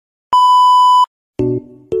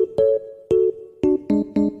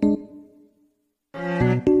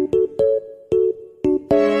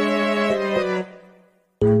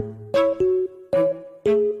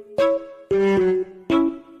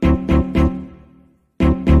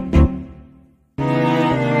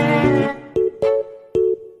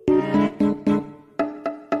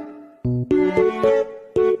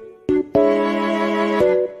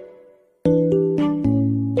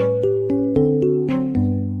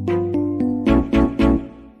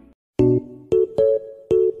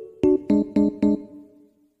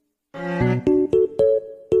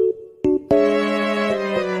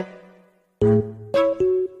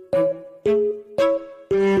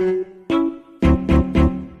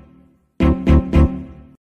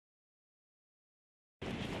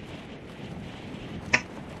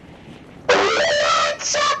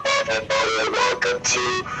it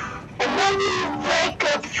to another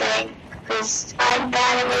breakup thing. Because I'm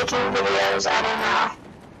bad at making videos, I don't know.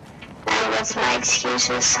 And that's my excuse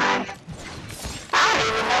this time. I don't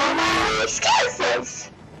even know my excuses.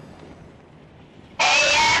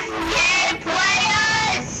 AFK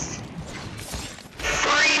players!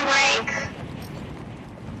 Free rank.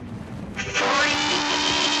 Free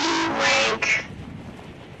rank.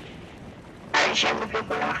 I already shut the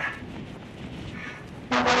people off.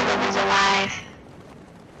 Not one of them is alive.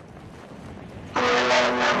 I'm gonna let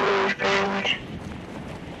them know who was pretty much.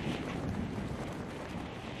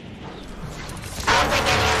 I don't think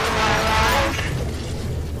any of them are alive.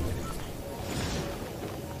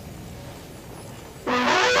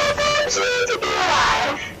 None of them seem to be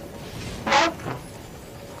alive. Nope.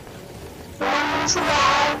 One is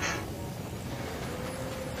alive.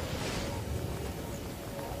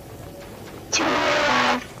 Two are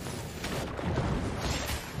alive.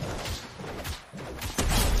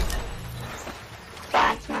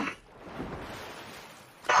 Platinum.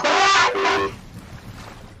 Platinum?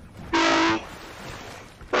 Really?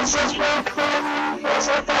 Is this real platinum? Is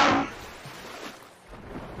it them?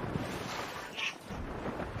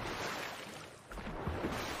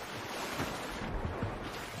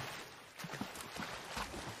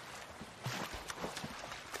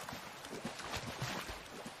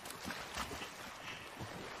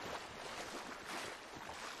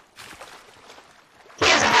 He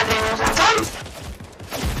doesn't have any rules on time.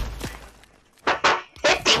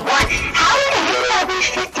 51. How did I reach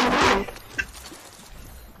 51?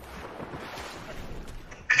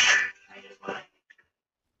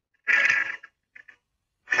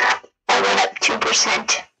 I went up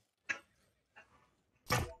 2%.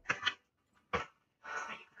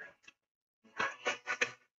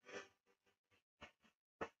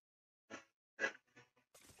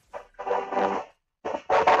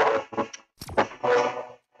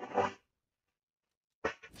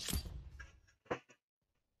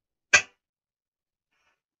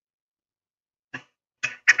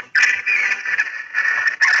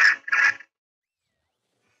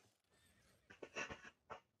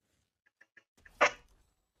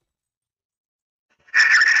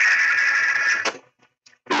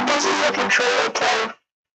 This is the controller tab.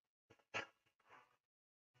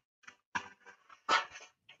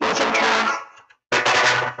 You can tell.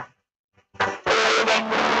 The way they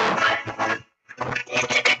move.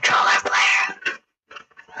 It's a controller player.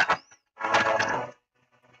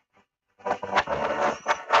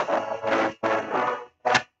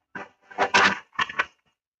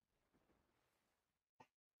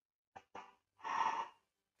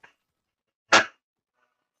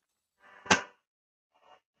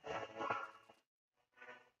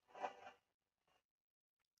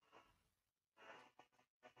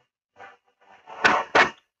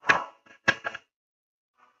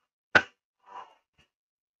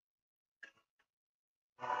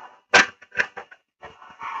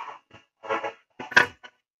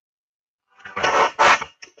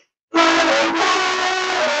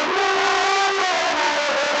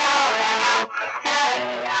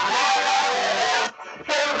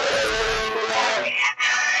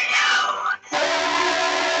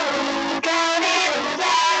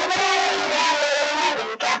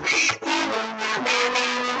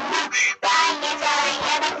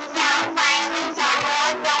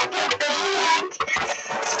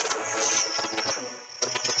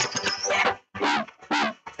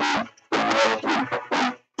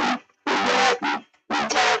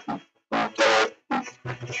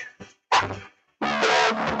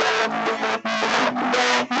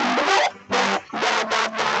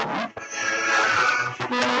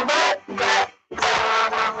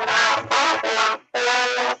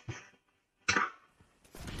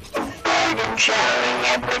 Showering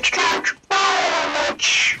average couch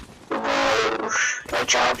violence.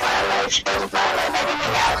 Which all violates does violate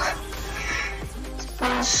everything else.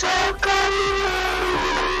 The circle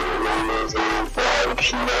is inflated.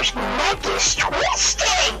 Peter's neck is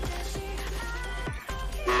twisting.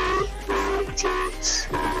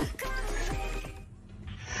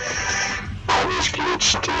 I was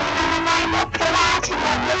glitched in and I'm a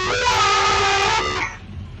platinum again.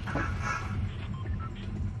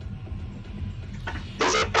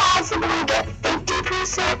 Is it possible to get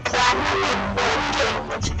 50% platinum in one game?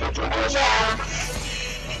 Let's figure it out.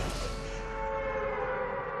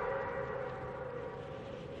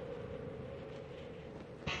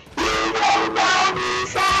 You don't know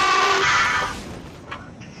Lisa.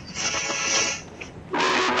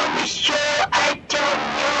 I'm sure I don't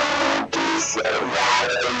know this. That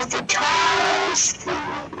is the tallest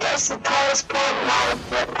thing. That's the tallest point in all of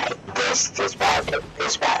Fortnite. is about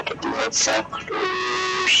to do it so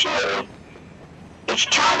crucial. It's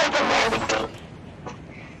taller than everything.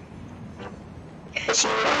 Because you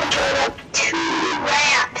want to turn up 2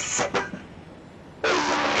 ramps.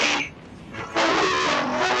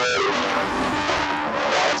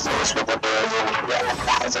 With a billion,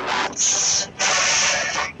 1,000 watts.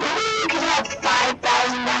 You can have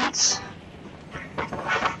 5,000 watts.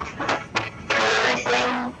 Per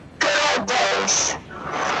thing. Good old days.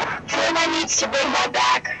 Fortnite needs to bring that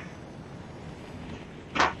back.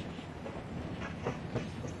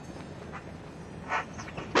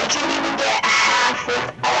 We can't even get half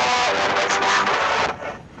with all of this now.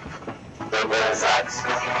 It really sucks.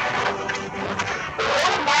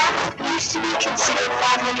 One map used to be considered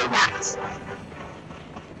 500 maps.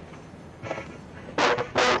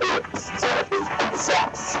 It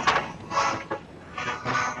sucks.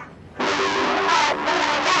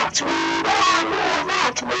 We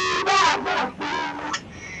want more.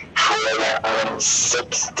 How are there only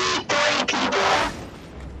 63 people?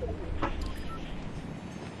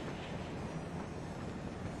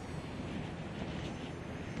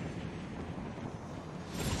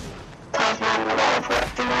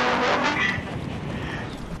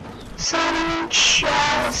 Some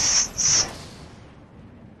chests.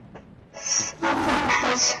 Someone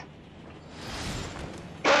has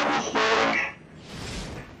been here.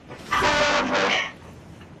 However,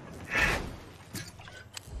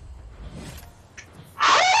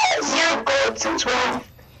 how is 0 gold since when?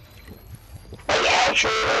 Like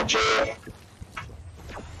actually legit.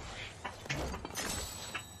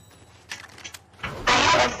 I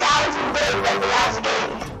had 1,000 gold in the last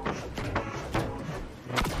game.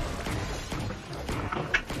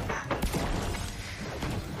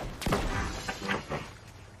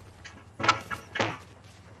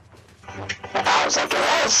 I was like,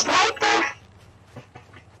 a sniper?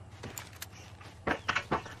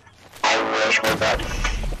 I wish we could.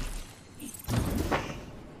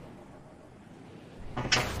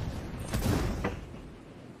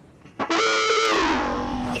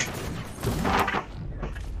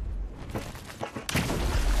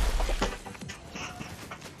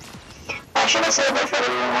 I should have saved it for the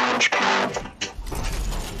launch pad.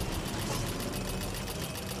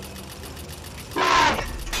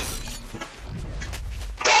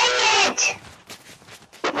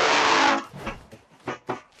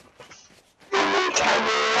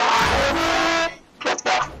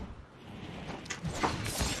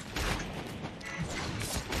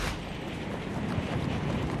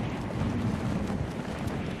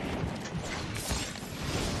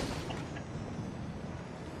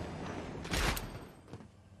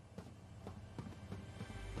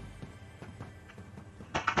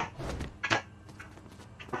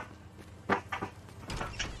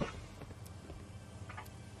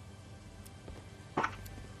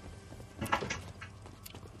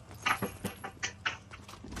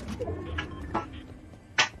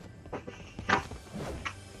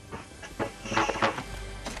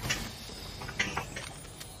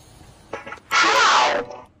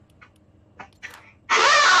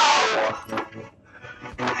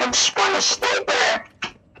 I just want a sniper.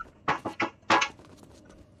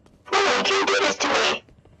 No, you can't do this to me.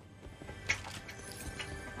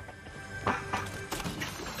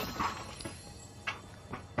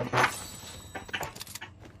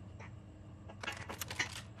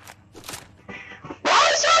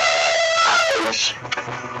 Why so much?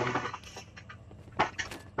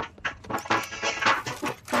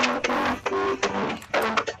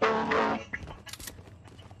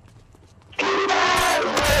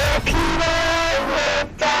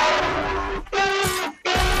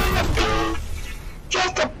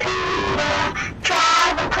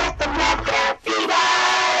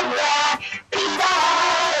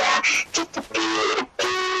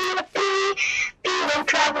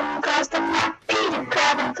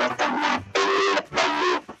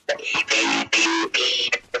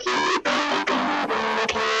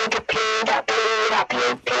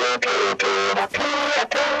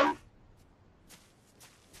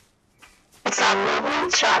 It's not moving,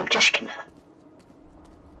 so I'm just gonna...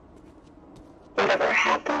 Whatever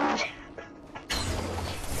happens...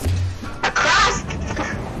 Across!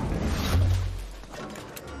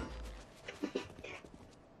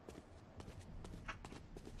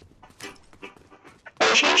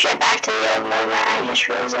 I should get back to the old moment, I just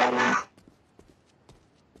realized that now.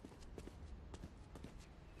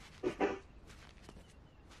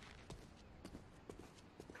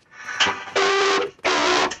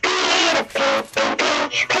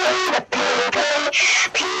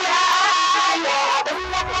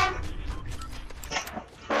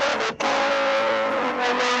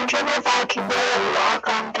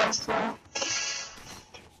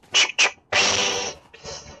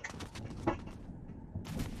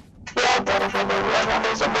 never was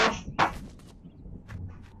invisible.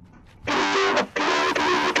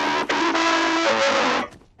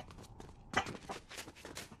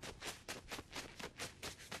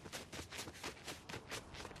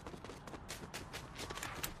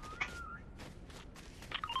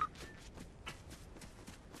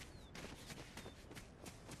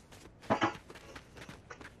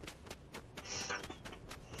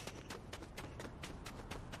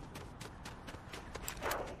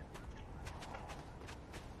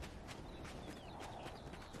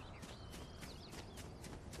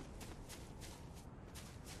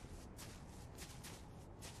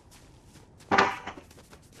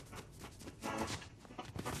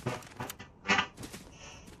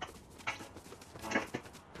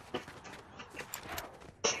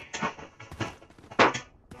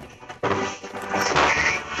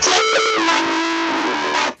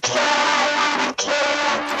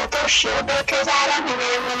 Shield breakers at him, and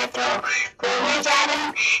then I'm gonna throw grenades at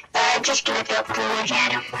him. Just gonna throw grenades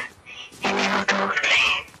at him, and then I'll go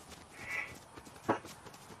play.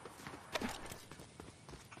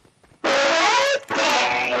 Right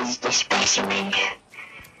there is the specimen.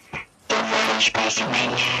 The very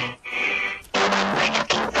specimen. The one we're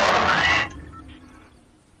looking for.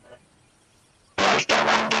 There's the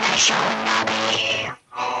one that I saw in lobby.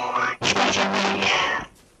 Specimen.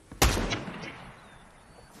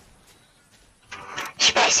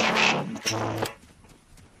 Specimen.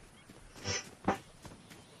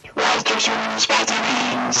 Why is there so many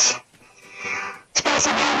specimens?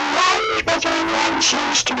 Specimen 1, specimen 1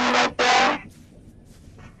 seems to be right there.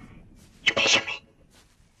 Specimen.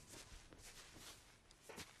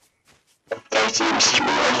 There seems to be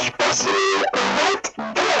a specimen right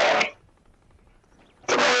there.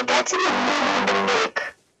 That's in the middle of the lake.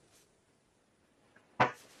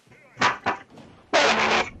 Wait a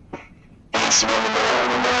minute. That's really the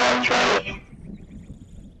right.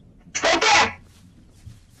 Right there!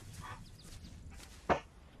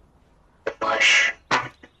 The bush.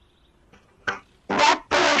 That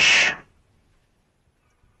bush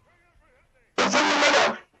is in the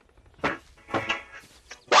middle.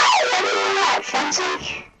 Why are you doing that, fencing?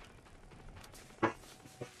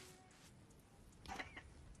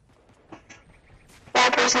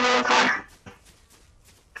 That person in the car.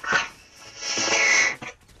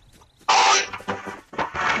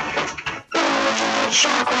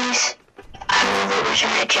 Shockwaves. I really wish I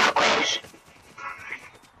had shockwaves.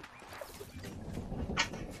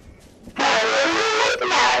 No,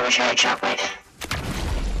 I wish I had shockwaves.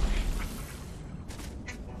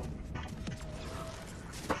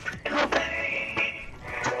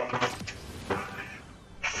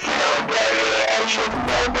 Flowberry, as you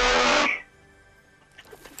know,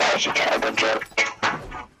 that was a terrible joke.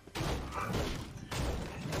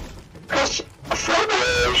 Because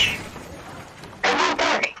flowberries are not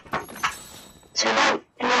berry. So they're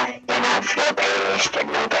not flowberries, they're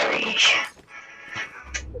no berries.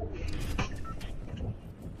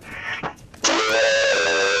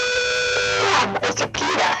 Damn, it's a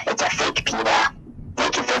PETA. It's a fake PETA.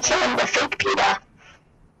 Thank you for killing the fake PETA.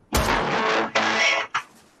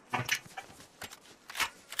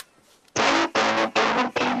 Damn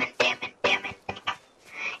it, damn it, damn it, damn it.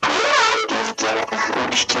 I'm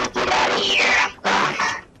just gonna get out of here. I'm gone.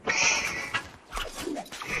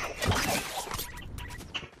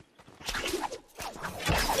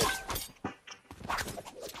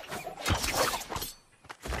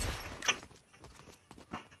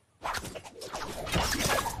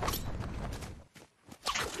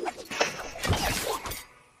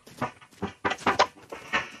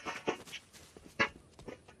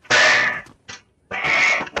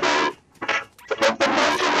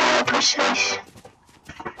 Precise.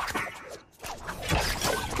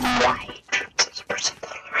 Why? This person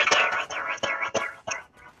right there.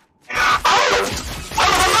 Oh,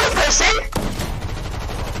 another person.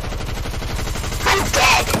 I'm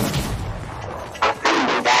dead. I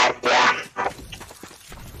knew that. Yeah.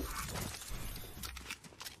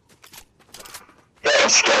 They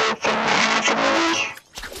escaped from the heavenly.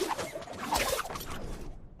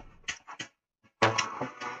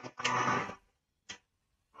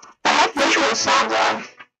 Visual sounds on.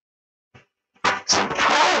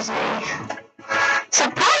 Surprise me.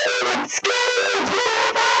 Surprise and scary.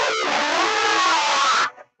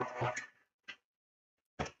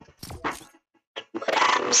 What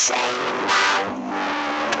I'm saying now.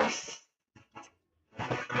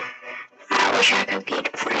 I wish I could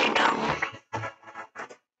beat Brandon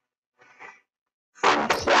on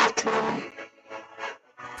platinum.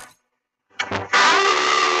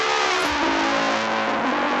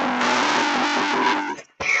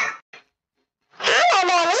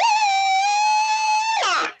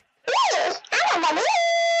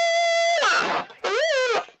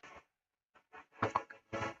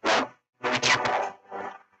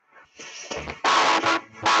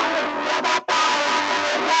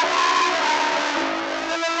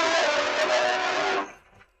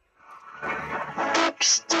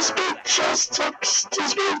 just text to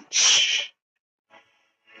speech.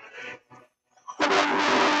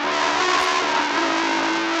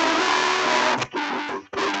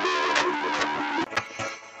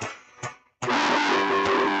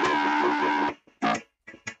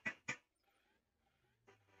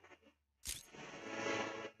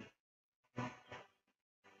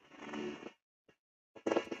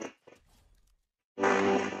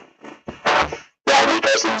 Yeah,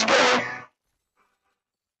 because it's good.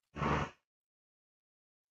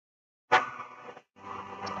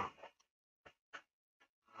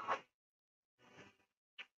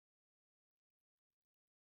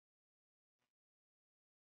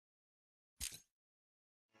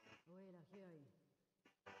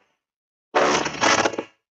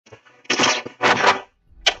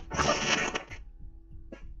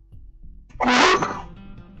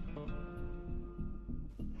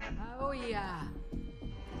 Oh yeah.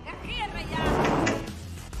 Ya.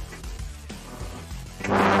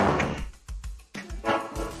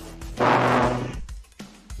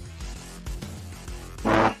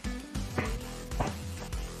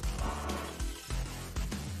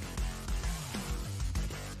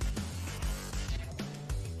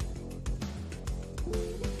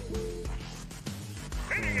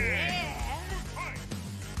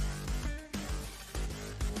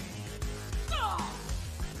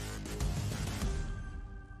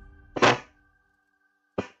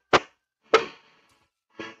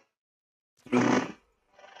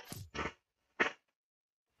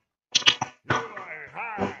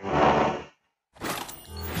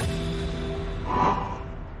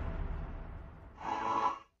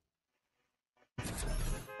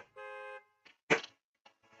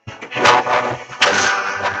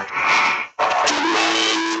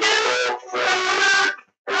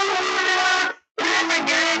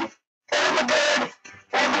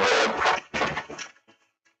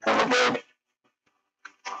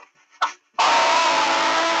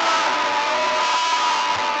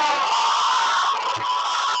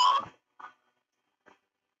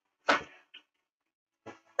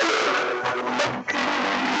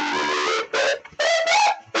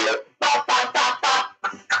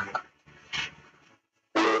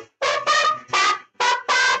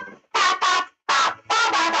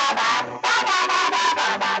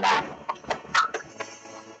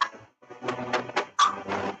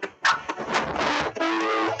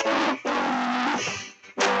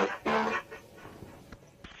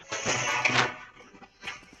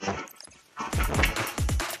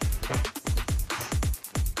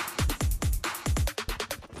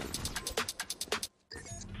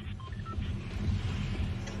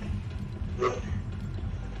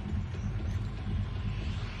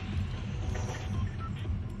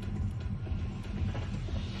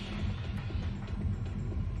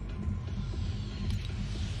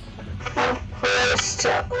 List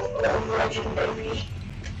of legendary.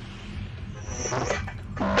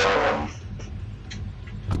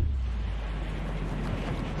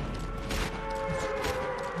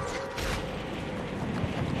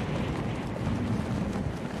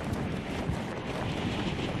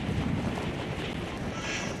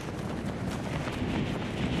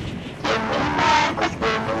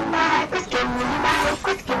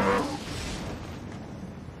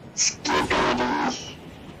 Skibbity.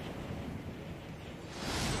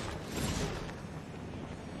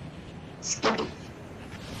 Skibbity.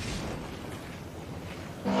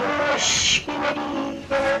 You're skibbity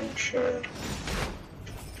adventure.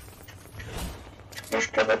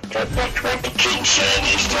 Just that's what the kids say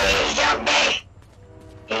these days, don't they?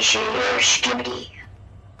 They say you're skibbity.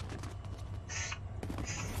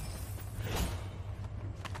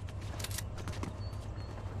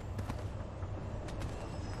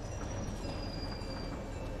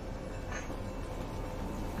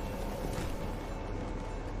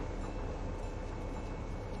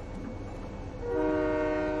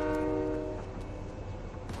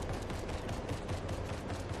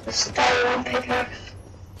 Let's start one pickaxe.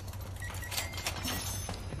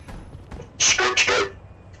 Scoot, scoot.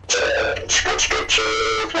 Scoot, scoot,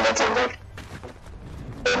 scoot. What it sounds like.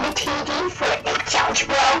 Imitating Fortnite sounds,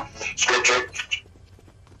 bro. Scoot, scoot.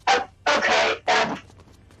 Oh, okay,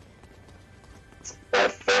 the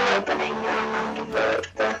thing opening, I don't know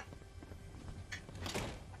the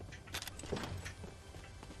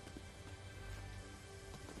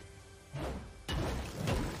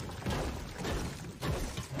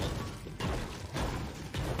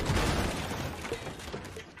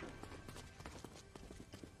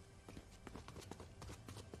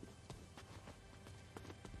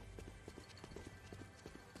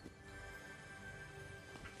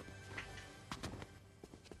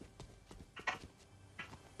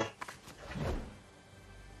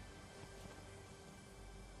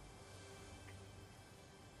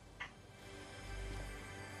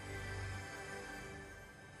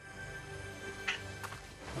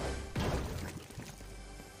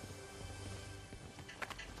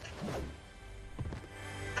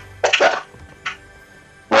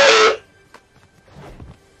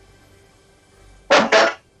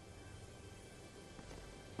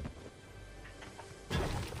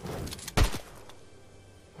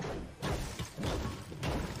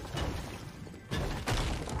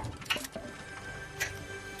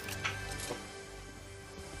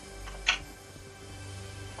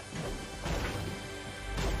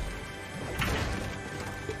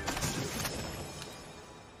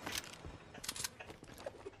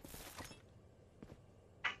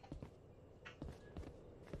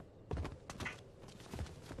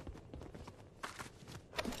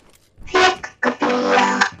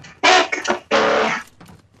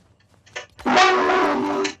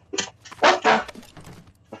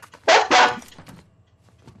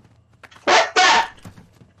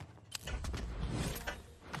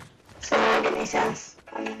any sense.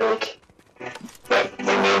 I'm broke. But the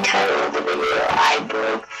main title of the video, I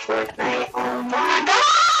broke Fortnite. Oh my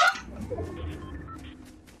god!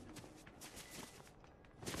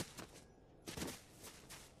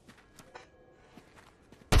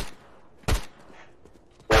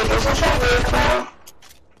 Wait, is this a recoil?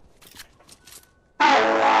 A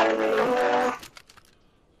lot of recoil.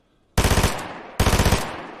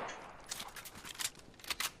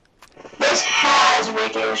 This has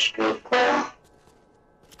reduced recoil.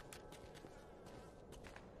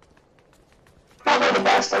 Probably the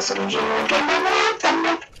best SMG in the game. I'm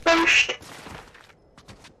the first.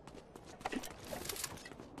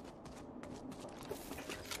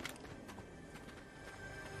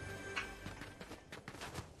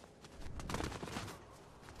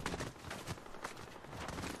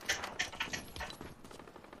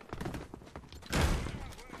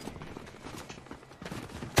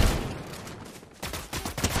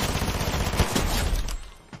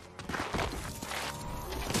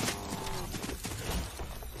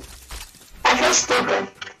 I feel stupid.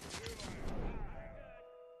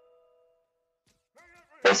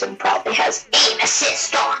 This one probably has aim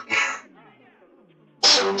assist on.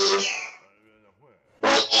 Aim.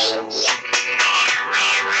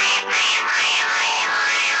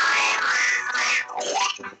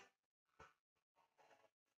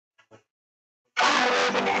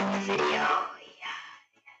 We're gonna end the video. Yeah,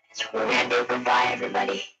 that's what we're gonna do. Goodbye,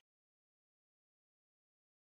 everybody.